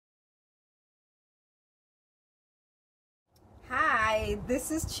Hi,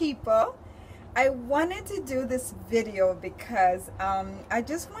 this is Cheapo. I wanted to do this video because I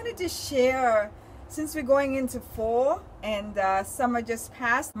just wanted to share, since we're going into fall and summer just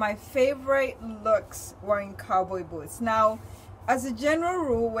passed, my favorite looks wearing cowboy boots. Now, as a general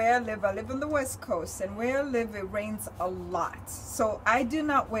rule, where I live on the West Coast, and where I live it rains a lot. So I do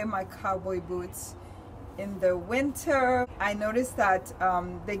not wear my cowboy boots in the winter. I noticed that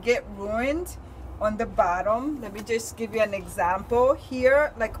they get ruined on the bottom. Let me just give you an example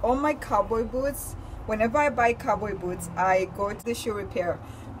here. Like all my cowboy boots, whenever I buy cowboy boots, I go to the shoe repair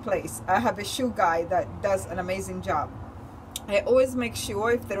place. I have a shoe guy that does an amazing job. I always make sure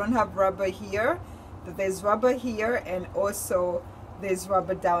if they don't have rubber here, that there's rubber here, and also there's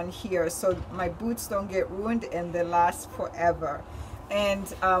rubber down here, so my boots don't get ruined and they last forever. And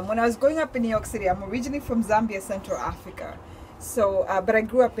when I was growing up in New York City, I'm originally from Zambia, Central Africa. So, but I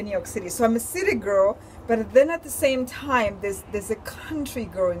grew up in New York City, so I'm a city girl. But then at the same time, there's a country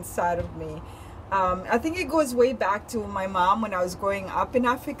girl inside of me. I think it goes way back to my mom when I was growing up in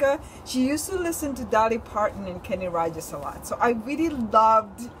Africa. She used to listen to Dolly Parton and Kenny Rogers a lot. So I really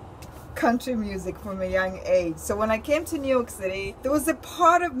loved country music from a young age. So when I came to New York City, there was a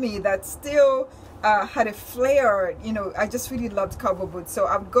part of me that still had a flair. You know, I just really loved cowboy boots. So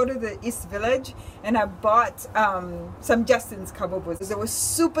I would go to the East Village and I bought some Justin's cowboy boots. They were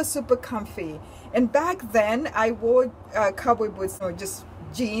super comfy. And back then I wore cowboy boots, you know, just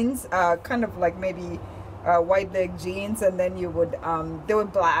jeans, kind of like maybe white leg jeans, and then you would they were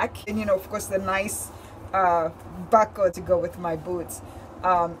black, and you know, of course, the nice buckle to go with my boots,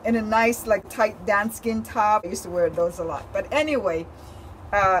 and a nice like tight dance skin top. I used to wear those a lot. But anyway,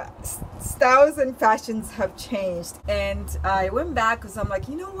 styles and fashions have changed, and I went back because I'm like,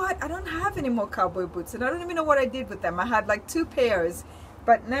 you know what, I don't have any more cowboy boots, and I don't even know what I did with them. I had like 2 pairs,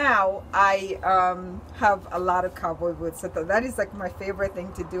 but now I have a lot of cowboy boots. So that is like my favorite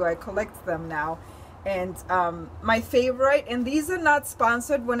thing to do. I collect them now. And my favorite, and these are not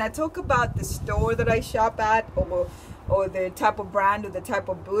sponsored, when I talk about the store that I shop at, or the type of brand or the type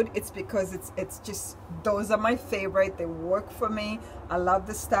of boot, it's because it's just, those are my favorite. They work for me. I love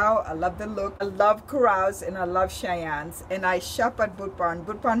the style, I love the look, I love Corrals, and I love Cheyennes. And I shop at Boot Barn.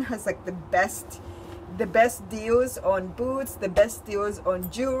 Boot Barn has like the best deals on boots, the best deals on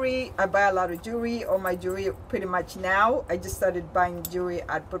jewelry. I buy a lot of jewelry. All my jewelry pretty much now. I just started buying jewelry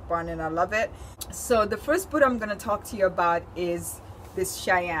at Boot Barn and I love it. So the first boot I'm going to talk to you about is this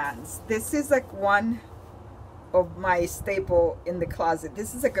Cheyennes. This is like one of my staple in the closet.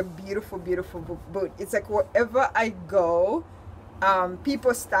 This is like a beautiful boot. It's like wherever I go,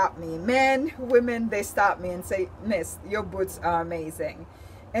 people stop me, men, women, they stop me and say, "Miss, your boots are amazing."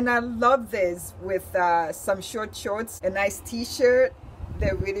 And I love this with some short shorts, a nice t-shirt.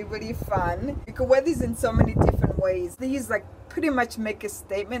 They're really fun. You can wear these in so many different ways. These like pretty much make a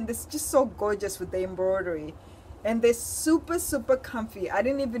statement. This is just so gorgeous with the embroidery. And they're super comfy. I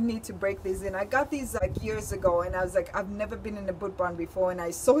didn't even need to break these in. I got these like years ago, and I was like, I've never been in a Boot Barn before. And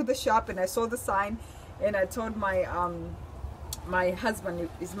I saw the shop and I saw the sign, and I told my my husband,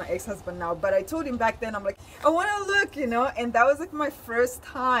 is my ex-husband now, but I told him back then, I'm like, I want to look, you know. And that was like my first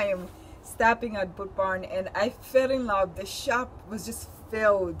time stopping at Boot Barn, and I fell in love. The shop was just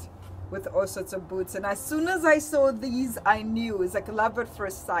filled with all sorts of boots, and as soon as I saw these, I knew it's like love at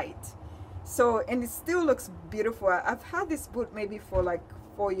first sight. So, and it still looks beautiful. I've had this boot maybe for like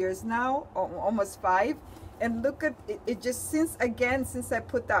 4 years now, or almost 5, and look at it, it just, since I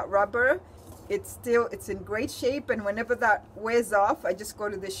put that rubber, it's in great shape. And whenever that wears off, I just go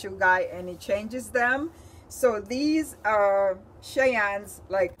to the shoe guy and he changes them. So these are Cheyennes.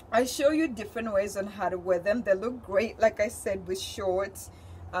 Like, I show you different ways on how to wear them. They look great, like I said, with shorts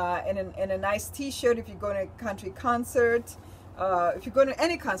and a nice t-shirt if you're going to a country concert, if you're going to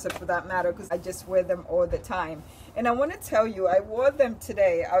any concert for that matter, because I just wear them all the time. And I want to tell you, I wore them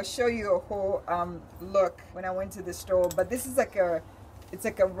today. I'll show you a whole look when I went to the store. But this is like it's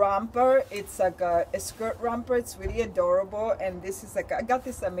like a romper. It's like a skirt romper. It's really adorable. And this is like, I got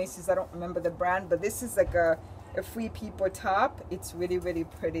this at Macy's. I don't remember the brand, but this is like a Free People top. It's really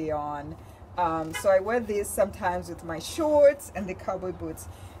pretty on. So I wear this sometimes with my shorts and the cowboy boots.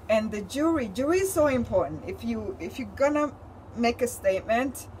 And the jewelry is so important. If you're gonna make a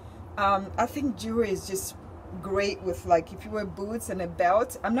statement, I think jewelry is just great with, like, if you wear boots and a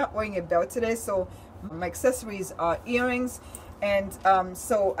belt. I'm not wearing a belt today, so my accessories are earrings. And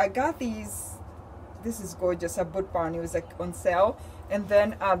so I got these. This is gorgeous at Boot Barn. It was like on sale. And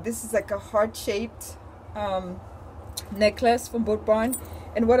then this is like a heart-shaped necklace from Boot Barn.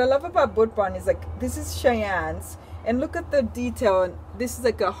 And what I love about Boot Barn is, like, this is Cheyennes, and look at the detail. This is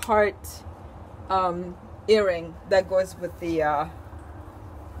like a heart earring that goes with the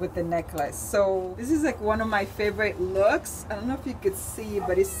with the necklace. So this is like one of my favorite looks. I don't know if you could see,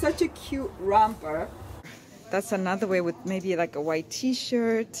 but it's such a cute romper. That's another way with maybe like a white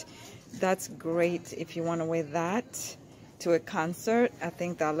t-shirt. That's great if you want to wear that to a concert. I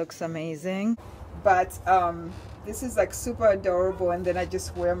think that looks amazing. But this is like super adorable, and then I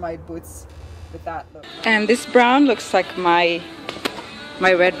just wear my boots with that look. And this brown looks like my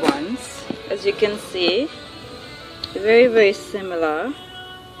red ones. As you can see, very, very similar.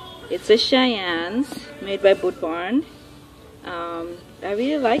 It's a Cheyenne's made by Boot Barn. I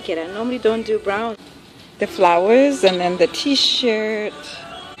really like it. I normally don't do brown. The flowers and then the t-shirt,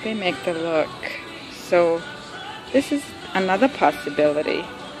 they make the look. So this is another possibility.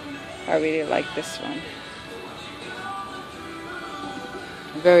 I really like this one.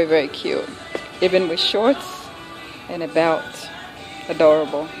 Very, very cute. Even with shorts and a belt.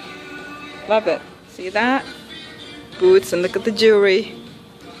 Adorable. Love it. See that? Boots, and look at the jewelry.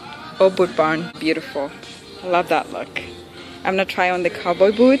 Oh, Boot Barn. Beautiful. I love that look. I'm going to try on the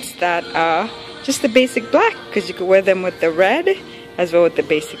cowboy boots that are just the basic black, because you could wear them with the red as well with the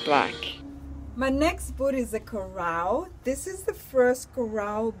basic black. My next boot is a Corral. This is the first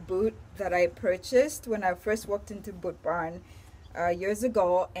Corral boot that I purchased when I first walked into Boot Barn years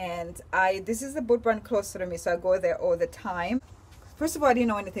ago, and this is the Boot Barn closer to me, so I go there all the time. First of all, I didn't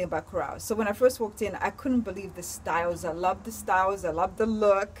know anything about Corral, so when I first walked in, I couldn't believe the styles. I love the styles. I love the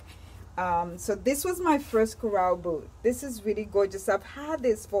look. So this was my first Corral boot. This is really gorgeous. I've had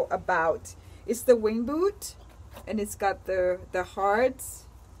this for about, it's the wing boot, and it's got the hearts,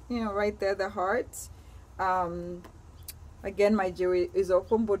 you know, right there, the hearts. Again, my jewelry is all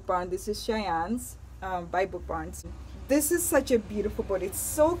from Boot Barn. This is Cheyenne's by Boot Barn. This is such a beautiful boot. It's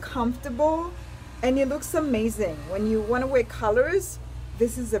so comfortable and it looks amazing. When you want to wear colors,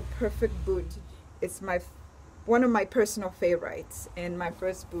 this is a perfect boot. It's one of my personal favorites, and my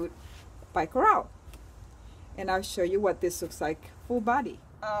first boot by Corral. And I'll show you what this looks like full body.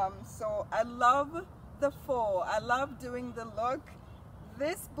 So I love the full. I love doing the look.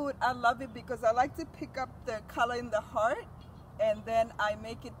 This boot, I love it because I like to pick up the color in the heart, and then I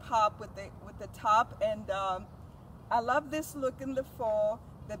make it pop with the top. And I love this look in the fall,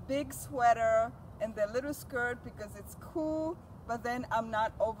 the big sweater and the little skirt, because it's cool, but then I'm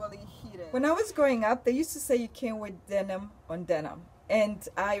not overly heated. When I was growing up, they used to say you can't wear denim on denim. And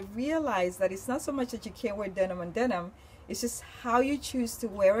I realized that it's not so much that you can't wear denim on denim, it's just how you choose to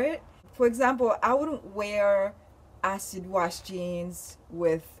wear it. For example, I wouldn't wear acid wash jeans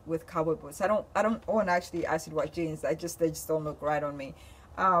with cowboy boots. I don't own actually acid wash jeans. They just don't look right on me.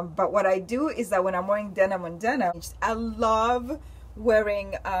 But what I do is that when I'm wearing denim on denim, I love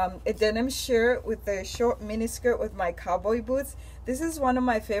wearing a denim shirt with a short mini skirt with my cowboy boots. This is one of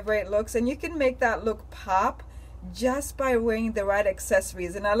my favorite looks, and you can make that look pop just by wearing the right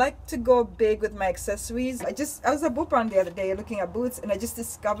accessories. And I like to go big with my accessories. I was at Boot Barn the other day looking at boots, and I just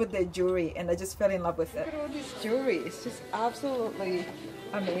discovered their jewelry, and I just fell in love with it. Look at all this jewelry. It's just absolutely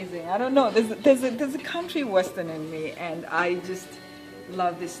amazing. I don't know, there's a country western in me, and I just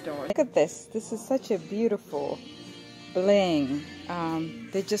love this store. Look at this. This is such a beautiful bling.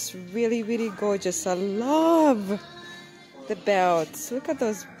 They're just really, really gorgeous. I love the belts. Look at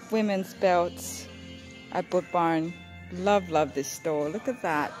those women's belts at Boot Barn. Love this store. Look at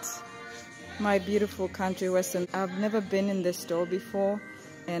that. My beautiful country western. I've never been in this store before,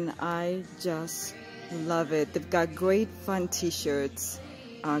 and I just love it. They've got great fun t-shirts,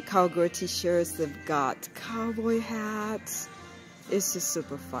 cowgirl t-shirts. They've got cowboy hats. It's just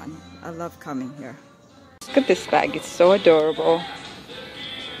super fun. I love coming here. Look at this bag. It's so adorable.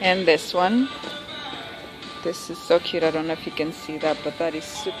 And this one. This is so cute. I don't know if you can see that, but that is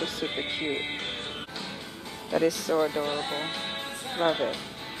super, super cute. That is so adorable. Love it.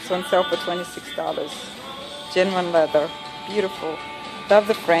 It's on sale for $26. Genuine leather. Beautiful. Love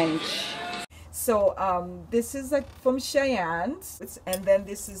the French. So this is like from Cheyenne's, and then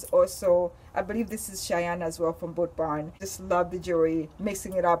this is also, I believe this is Cheyenne as well from Boot Barn. Just love the jewelry,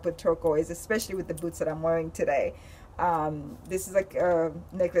 mixing it up with turquoise, especially with the boots that I'm wearing today. This is like a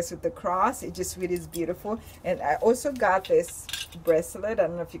necklace with the cross. It just really is beautiful. And I also got this bracelet. I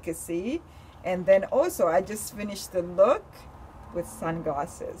don't know if you can see. And then also I just finished the look with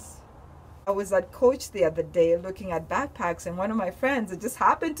sunglasses. I was at Coach the other day looking at backpacks, and one of my friends, it just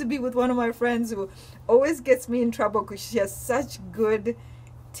happened to be with one of my friends who always gets me in trouble because she has such good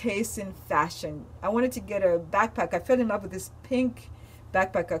taste in fashion. I wanted to get a backpack. I fell in love with this pink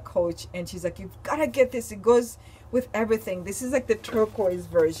backpack at Coach, and she's like, you've got to get this. It goes with everything. This is like the turquoise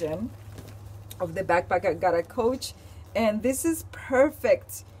version of the backpack I got at Coach, and this is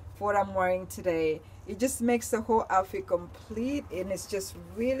perfect for what I'm wearing today. It just makes the whole outfit complete, and it's just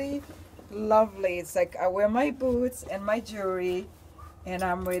really lovely. It's like I wear my boots and my jewelry and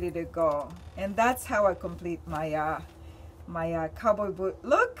I'm ready to go. And that's how I complete my my cowboy boot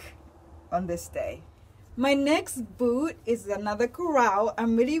look on this day. My next boot is another Corral.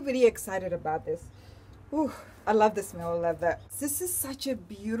 I'm really excited about this. Ooh, I love the smell of leather. This is such a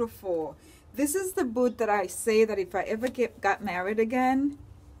beautiful, this is the boot that I say that if I ever got married again,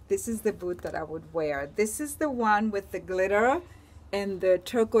 this is the boot that I would wear. This is the one with the glitter and the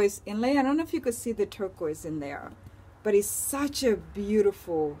turquoise inlay. I don't know if you could see the turquoise in there, but it's such a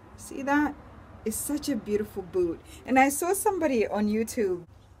beautiful, see that? It's such a beautiful boot. And I saw somebody on YouTube,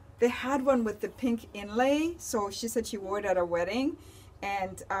 they had one with the pink inlay. So she said she wore it at a wedding.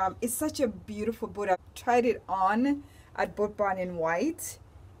 And it's such a beautiful boot. I tried it on at Boot Barn in white.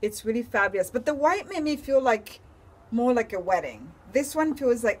 It's really fabulous. But the white made me feel like more like a wedding. This one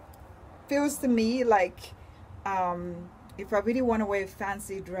feels to me like if I really want to wear a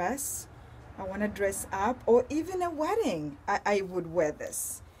fancy dress, I want to dress up, or even a wedding, I would wear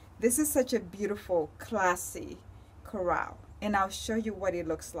this. This is such a beautiful, classy Corral. And I'll show you what it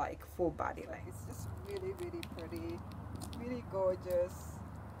looks like full body length. It's just really pretty, really gorgeous.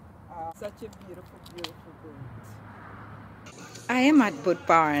 Such a beautiful boot. I am at Boot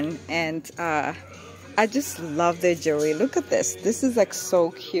Barn, and I just love their jewelry. Look at this. This is like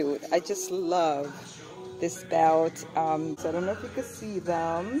so cute. I just love this belt. So I don't know if you can see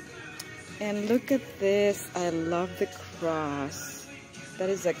them. And look at this. I love the cross. That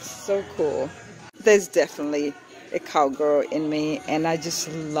is like so cool. There's definitely a cowgirl in me, and I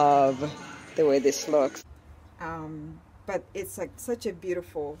just love the way this looks. But it's like such a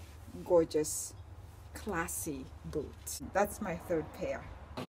beautiful, gorgeous, classy boot. That's my third pair.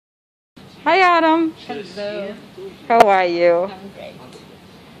 Hi Adam. Hello. How are you? I'm great.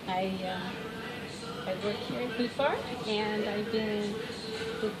 I work here at Boot Barn, and I've been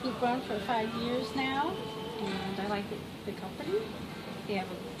with Boot Barn for 5 years now, and I like the company. They have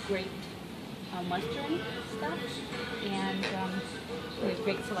a great Western stuff, and we have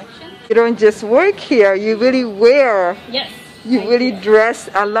great selection. You don't just work here, you really wear. Yes. You really dress.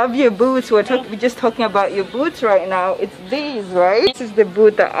 I love your boots. We're just talking about your boots right now. It's these, right? This is the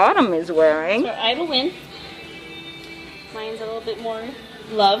boot that Autumn is wearing. So Idle Win. Mine's a little bit more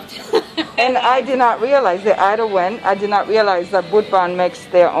loved. And I did not realize that Idle Win. I did not realize that Boot Barn makes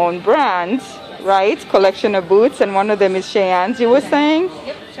their own brands, right? Collection of boots, and one of them is Cheyenne's, you were saying?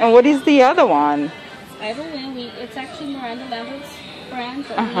 Yep. And what is the other one? Idle Win. It's actually Miranda Lambert's brand,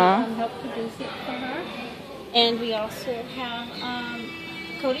 but we helped produce it for her. And we also have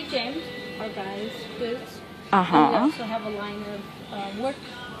Cody James, our guys' boots. And we also have a line of work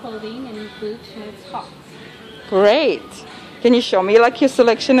clothing and boots, and it's Hawks. Great. Can you show me like your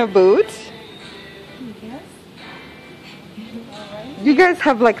selection of boots? Yes. All right. You guys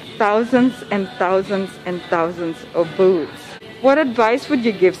have like thousands and thousands and thousands of boots. What advice would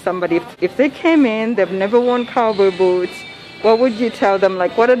you give somebody if they came in, they've never worn cowboy boots? What would you tell them?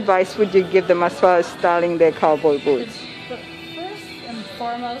 Like, what advice would you give them as far as styling their cowboy boots? The first and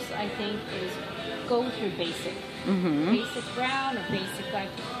foremost, I think, is go with your basic. Basic brown or basic, like,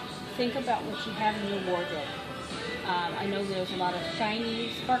 think about what you have in your wardrobe. I know there's a lot of shiny,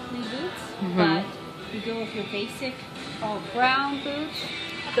 sparkly boots, but you go with your basic all brown boots.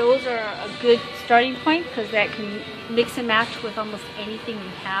 Those are a good starting point because that can mix and match with almost anything you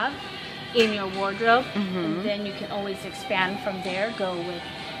have in your wardrobe, and then you can always expand from there. Go with,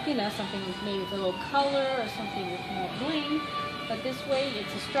 you know, something with maybe a little color or something with more bling. But this way,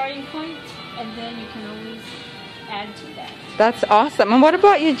 it's a starting point, and then you can always add to that. That's awesome. And what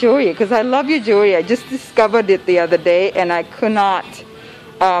about your jewelry? Because I love your jewelry. I just discovered it the other day, and I could not.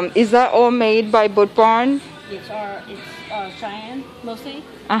 Is that all made by Boot Barn? It's Cheyenne mostly.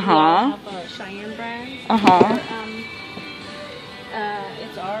 We all have a Cheyenne brand.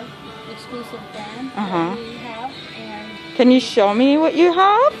 It's our exclusive brand that we have. And can you show me what you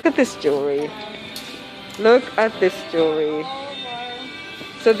have? Look at this jewelry. Look at this jewelry.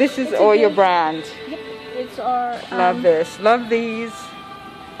 So this is all your brand. Yep, it's our. Love this. Love these.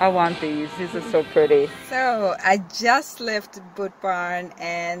 I want these. These are so pretty. So I just left Boot Barn,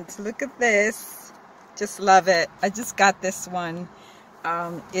 and look at this. Just love it. I just got this one.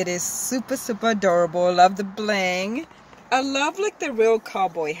 It is super adorable. Love the bling. I love like the real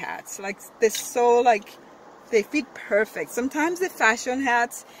cowboy hats. Like they're so like, they fit perfect. Sometimes the fashion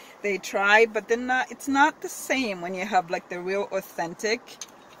hats, they try, but they're not. It's not the same when you have like the real authentic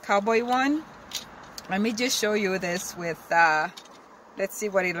cowboy one. Let me just show you this with. Let's see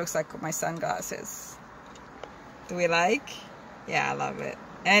what it looks like with my sunglasses. Do we like? Yeah, I love it.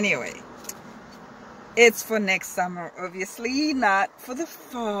 Anyway, it's for next summer, obviously, not for the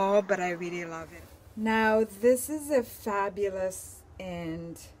fall, but I really love it. Now, this is a fabulous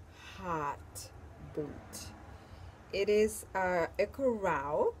and hot boot. It is a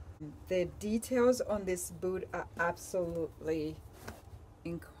Corral. The details on this boot are absolutely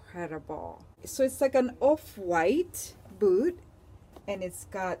incredible. So it's like an off-white boot, and it's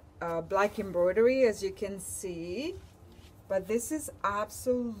got black embroidery, as you can see. But this is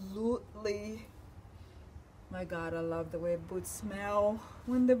absolutely, my God, I love the way boots smell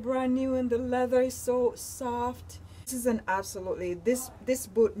when they're brand new and the leather is so soft. This is an absolutely, this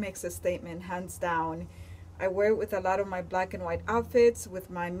boot makes a statement, hands down. I wear it with a lot of my black and white outfits, with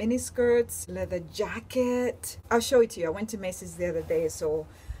my mini skirts, leather jacket. I'll show it to you. I went to Macy's the other day, so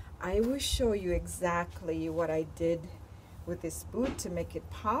I will show you exactly what I did with this boot to make it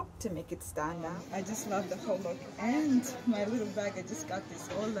pop, to make it stand out. I just love the whole look. And my little bag, I just got this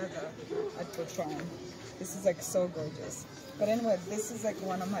all leather at Patron. This is like so gorgeous. But anyway, this is like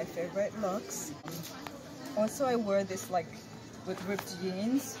one of my favorite looks. Also, I wear this like with ripped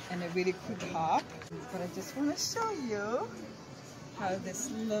jeans and a really cool top. But I just want to show you how this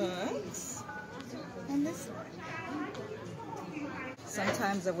looks on this one.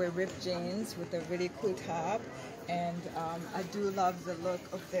 Sometimes I wear ripped jeans with a really cool top. And I do love the look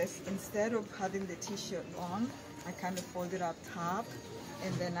of this. Instead of having the t-shirt on, I kind of fold it up top,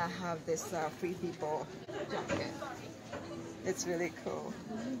 and then I have this Free People jacket. It's really cool.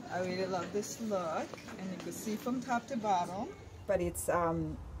 I really love this look, and you can see from top to bottom. But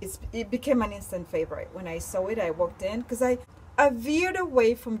it became an instant favorite. When I saw it, I walked in, because I veered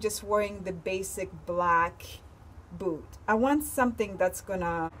away from just wearing the basic black boot. I want something that's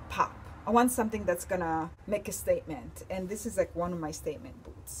gonna pop. I want something that's gonna make a statement, and this is like one of my statement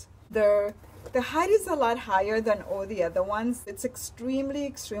boots. The height is a lot higher than all the other ones. It's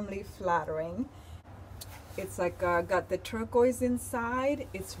extremely flattering. It's like got the turquoise inside.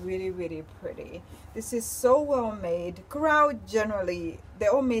 It's really pretty. This is so well made. Corral generally,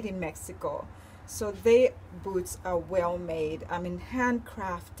 they're all made in Mexico, so they boots are well made. I mean,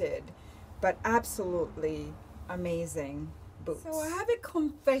 handcrafted, but absolutely amazing boots. So I have a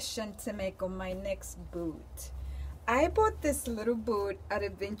confession to make on my next boot. I bought this little boot at a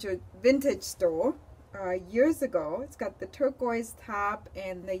vintage store years ago. It's got the turquoise top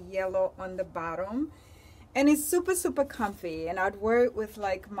and the yellow on the bottom, and it's super comfy, and I'd wear it with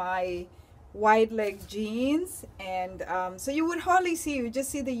like my wide leg jeans, and so you would hardly see, you just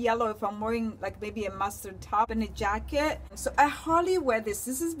see the yellow if I'm wearing like maybe a mustard top and a jacket. So I hardly wear this.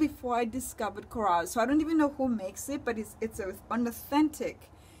 This is before I discovered Corral, so I don't even know who makes it, but it's an authentic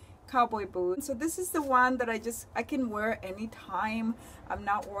cowboy boot. So this is the one that I can wear anytime. I'm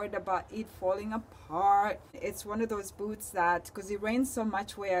not worried about it falling apart. It's one of those boots that, because it rains so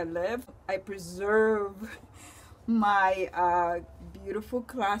much where I live, I preserve my beautiful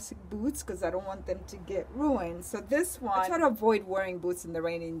classic boots because I don't want them to get ruined. So this one, I try to avoid wearing boots in the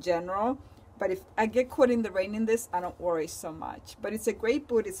rain in general, but if I get caught in the rain in this, I don't worry so much. But it's a great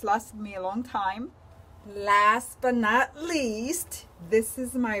boot. It's lasted me a long time. Last but not least, this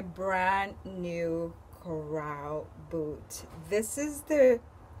is my brand new Corral boot. This is the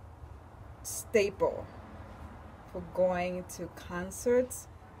staple for going to concerts.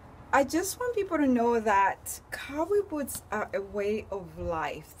 I just want people to know that cowboy boots are a way of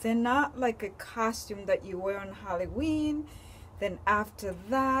life. They're not like a costume that you wear on Halloween, then after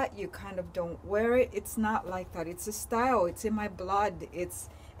that you kind of don't wear it. It's not like that. It's a style. It's in my blood. It's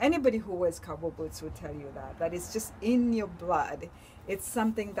anybody who wears cowboy boots will tell you that it's just in your blood. It's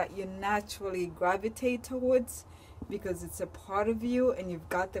something that you naturally gravitate towards because it's a part of you, and you've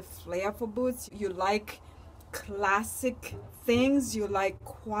got the flair for boots. You like classic things, you like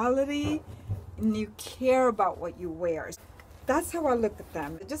quality, and you care about what you wear. That's how I look at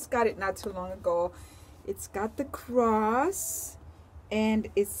them. I just got it not too long ago. It's got the cross, and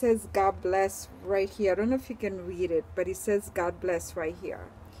it says God bless right here. I don't know if you can read it, but it says God bless right here.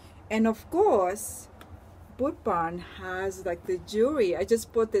 And of course, Boot Barn has like the jewelry. I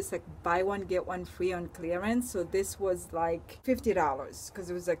just bought this like buy one get one free on clearance, so this was like $50 because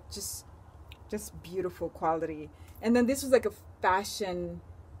it was like just beautiful quality. And then this was like a fashion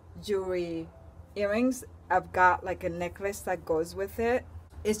jewelry earrings. I've got like a necklace that goes with it.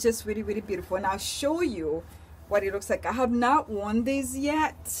 It's just really beautiful, and I'll show you what it looks like. I have not worn these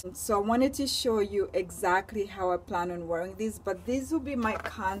yet, so I wanted to show you exactly how I plan on wearing these. But this will be my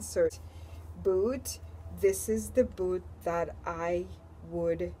concert boot. This is the boot that I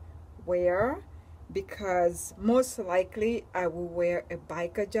would wear, because most likely I will wear a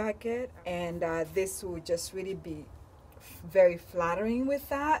biker jacket, and this will just really be very flattering with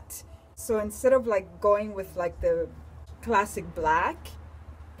that. So instead of like going with like the classic black,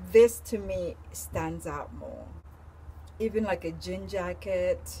 this to me stands out more. Even like a jean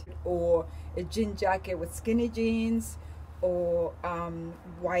jacket, or a jean jacket with skinny jeans, or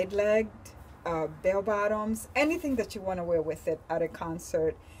wide-legged bell bottoms, anything that you want to wear with it at a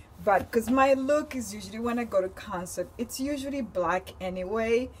concert. But because my look is usually, when I go to concert, it's usually black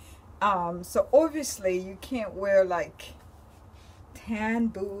anyway, so obviously you can't wear like tan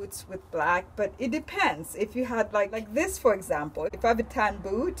boots with black, but it depends. If you had like this, for example, if I have a tan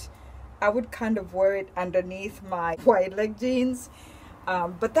boot, I would kind of wear it underneath my wide leg jeans,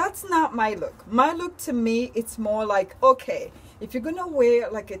 but that's not my look. My look, to me, it's more like, okay, if you're gonna wear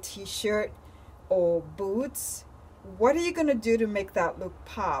like a t-shirt or boots, what are you gonna do to make that look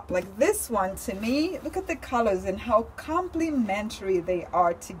pop? Like this one, to me, look at the colors and how complementary they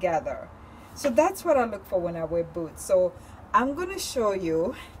are together. So that's what I look for when I wear boots. So I'm gonna show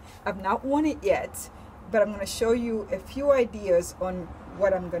you, I've not worn it yet, but I'm gonna show you a few ideas on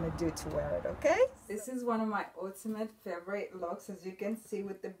what I'm gonna do to wear it, okay? This is one of my ultimate favorite looks, as you can see,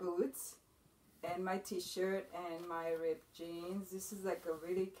 with the boots and my t-shirt and my ripped jeans. This is like a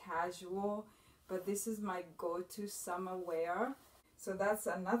really casual, but this is my go-to summer wear. So that's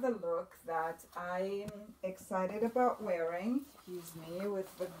another look that I'm excited about wearing. Excuse me,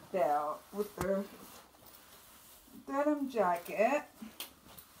 with the belt, with the denim jacket,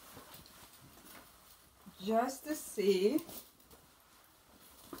 just to see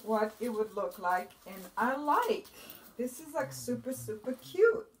what it would look like. And I like this. Is like super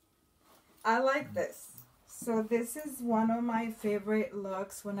cute. I like this. So this is one of my favorite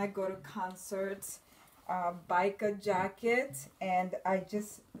looks when I go to concerts. Biker jacket, and I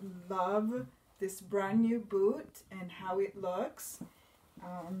just love this brand new boot and how it looks.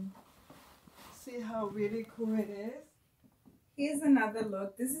 See how really cool it is. Here's another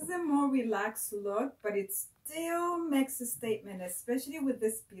look. This is a more relaxed look, but it still makes a statement, especially with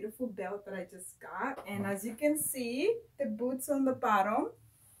this beautiful belt that I just got. And as you can see, the boots on the bottom.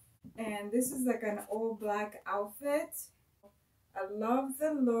 And this is like an all black outfit. I love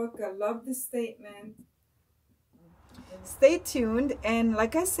the look. I love the statement. Stay tuned. And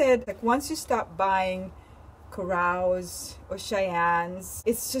like I said, like once you stop buying Corrals or Cheyennes,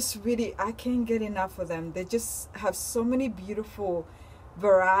 it's just really, I can't get enough of them. They just have so many beautiful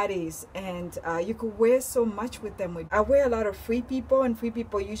varieties, and you could wear so much with them. I wear a lot of Free People, and Free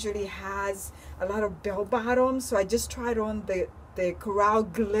People usually has a lot of bell bottoms, so I just tried on the Corral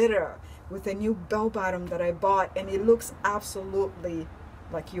glitter with a new bell bottom that I bought, and it looks absolutely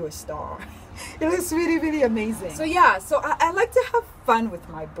like you're a star. It looks really amazing. So yeah, so I like to have fun with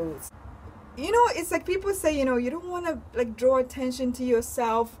my boots. You know, it's like people say, you know, you don't want to like draw attention to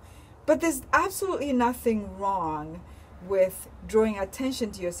yourself, but there's absolutely nothing wrong with drawing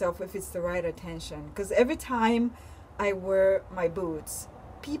attention to yourself if it's the right attention. Because every time I wear my boots,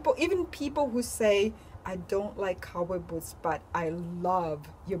 even people who say, I don't like cowboy boots, but I love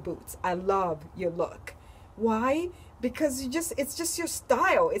your boots, I love your look. Why? Because it's just your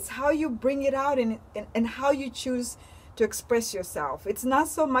style. It's how you bring it out, and how you choose to express yourself. It's not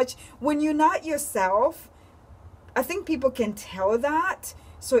so much when you're not yourself. I think people can tell that,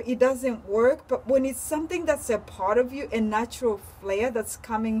 so it doesn't work. But when it's something that's a part of you, a natural flair that's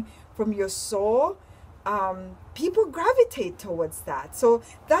coming from your soul, people gravitate towards that. So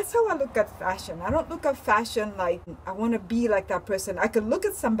that's how I look at fashion. I don't look at fashion like I want to be like that person. I could look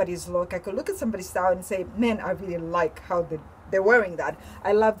at somebody's look, I could look at somebody's style and say, man, I really like how they're wearing that.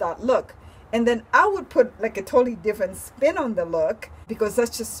 I love that look. And then I would put like a totally different spin on the look, because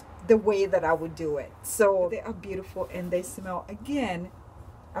that's just the way that I would do it. So they are beautiful, and they smell, again,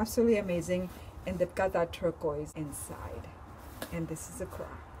 absolutely amazing. And they've got that turquoise inside. And this is a crown.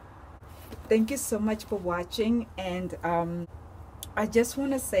 Thank you so much for watching. And I just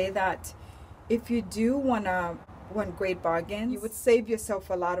want to say that if you do want great bargains, you would save yourself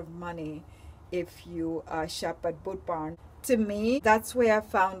a lot of money if you shop at Boot Barn. To me, that's where I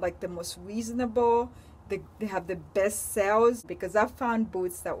found like the most reasonable. They have the best sales, because I found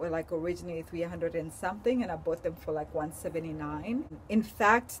boots that were like originally 300 and something, and I bought them for like 179. In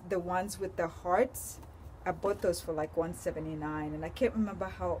fact, the ones with the hearts, I bought those for like 179, and I can't remember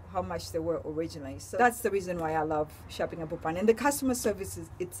how much they were originally. So that's the reason why I love shopping at Boot Barn. And the customer service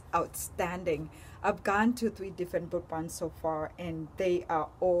it's outstanding. I've gone to 3 different Boot Barns so far, and they are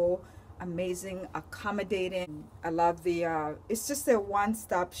all amazing, accommodating. I love the it's just a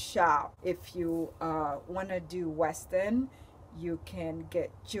one-stop shop. If you want to do Western, you can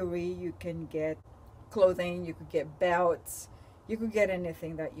get jewelry, you can get clothing, you could get belts, you could get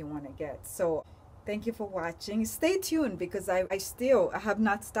anything that you want to get. So Thank you for watching. Stay tuned because I have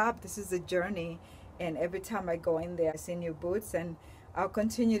not stopped. This is a journey, and every time I go in there I see new boots, and I'll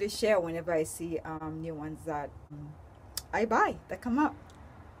continue to share whenever I see new ones that I buy that come up.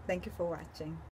 Thank you for watching.